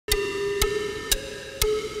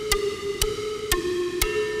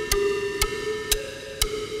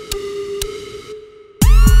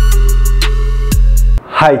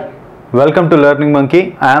Hi, welcome to Learning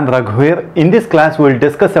Monkey. I am Raghu here. In this class, we will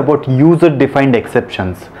discuss about user-defined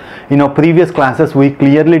exceptions. In our previous classes, we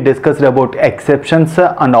clearly discussed about exceptions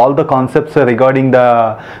and all the concepts regarding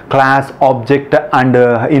the class, object and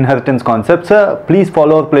inheritance concepts. Please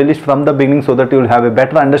follow our playlist from the beginning so that you will have a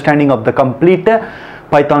better understanding of the complete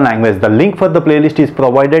Python language. The link for the playlist is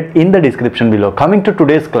provided in the description below. Coming to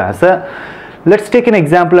today's class, let's take an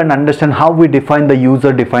example and understand how we define the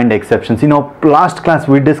user-defined exceptions. In our last class,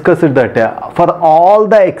 we discussed that for all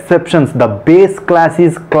the exceptions, the base class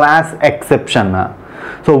is class exception.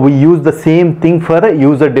 So we use the same thing for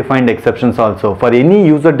user-defined exceptions also. For any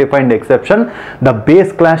user-defined exception, the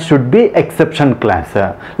base class should be exception class.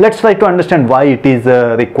 Let's try to understand why it is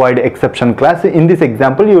required exception class. In this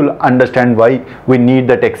example, you will understand why we need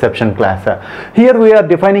that exception class. Here we are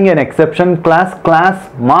defining an exception class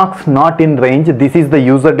marks not in range. This is the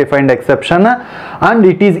user-defined exception, and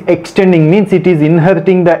it is extending, means it is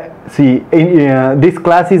inheriting the this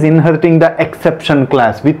class is inheriting the exception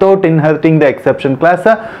class. Without inheriting the exception class,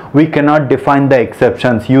 we cannot define the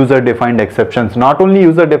exceptions, user-defined exceptions. Not only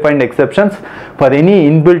user-defined exceptions, for any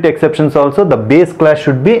inbuilt exceptions also, the base class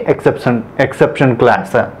should be exception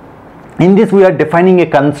class. In this, we are defining a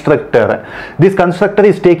constructor. This constructor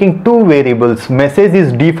is taking two variables. Message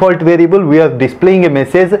is default variable. We are displaying a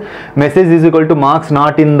message. Message is equal to marks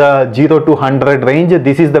not in the 0 to 100 range.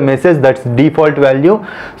 This is the message, that's default value.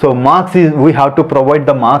 So marks is, we have to provide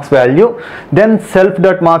the marks value. Then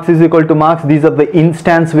self.marks is equal to marks. These are the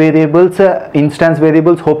instance variables.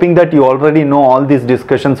 Hoping that you already know all these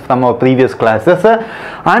discussions from our previous classes.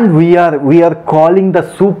 And we are calling the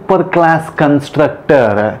superclass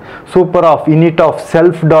constructor. Super of init of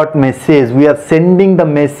self.message. We are sending the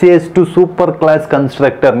message to superclass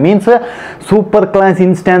constructor, means superclass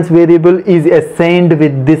instance variable is assigned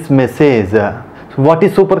with this message. So what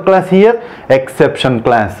is superclass here? Exception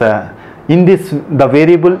class. In this, the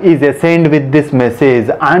variable is assigned with this message,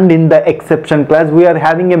 and in the exception class we are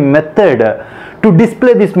having a method to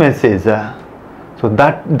display this message. So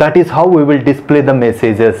that is how we will display the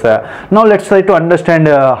messages. Now let's try to understand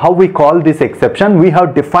how we call this exception. We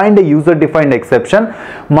have defined a user-defined exception.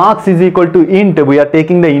 Marks is equal to int. We are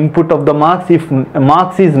taking the input of the marks. If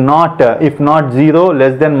marks is not, if not 0,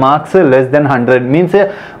 less than marks, less than 100, means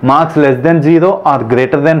marks less than 0 or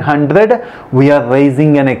greater than 100, we are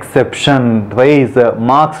raising an exception. Raise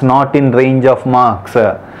marks not in range of marks.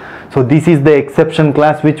 So this is the exception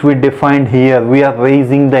class which we defined here. We are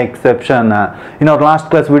raising the exception. In our last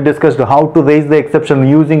class, we discussed how to raise the exception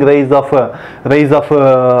using raise of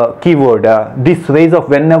keyword. This raise of,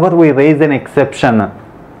 whenever we raise an exception,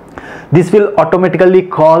 this will automatically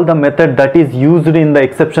call the method that is used in the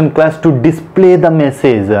exception class to display the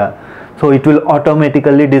message. So it will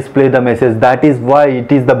automatically display the message. That is why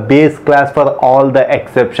it is the base class for all the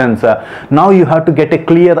exceptions. Now you have to get a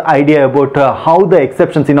clear idea about how the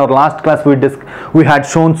exceptions. In our last class, we had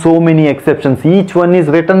shown so many exceptions. Each one is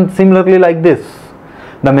written similarly like this.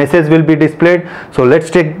 The message will be displayed. So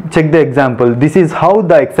let's check the example. This is how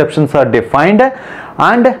the exceptions are defined,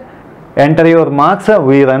 and enter your marks.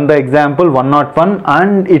 We run the example 101,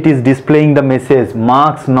 and it is displaying the message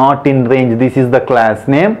marks not in range. This is the class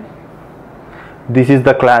name. This is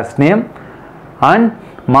the class name, and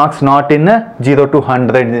marks not in 0 to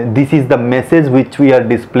 100. This is the message which we are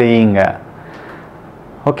displaying.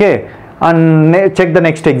 Okay, and check the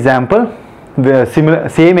next example.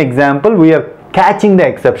 Same example, we are catching the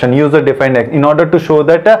exception, user defined, in order to show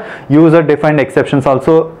that user defined exceptions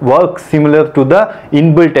also work similar to the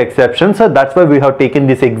inbuilt exceptions. So that's why we have taken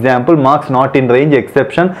this example, marks not in range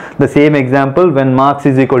exception. The same example, when marks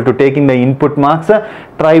is equal to taking the input marks,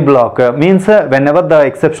 try block means whenever the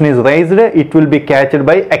exception is raised, it will be catched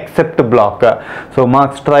by except block. So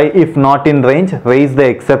marks try, if not in range, raise the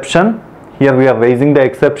exception. Here we are raising the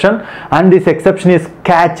exception, and this exception is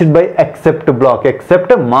catched by except block,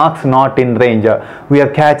 except marks not in range. We are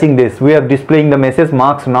catching this. We are displaying the message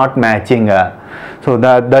marks not matching. So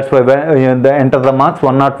that's why when enter the marks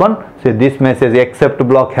 101. So this message except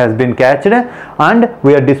block has been catched, and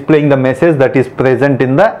we are displaying the message that is present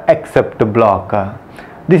in the except block.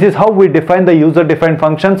 This is how we define the user-defined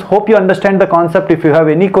functions. Hope you understand the concept. If you have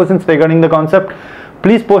any questions regarding the concept,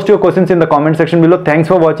 please post your questions in the comment section below. Thanks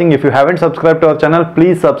for watching. If you haven't subscribed to our channel,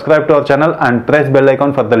 please subscribe to our channel and press bell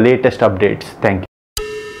icon for the latest updates. Thank you.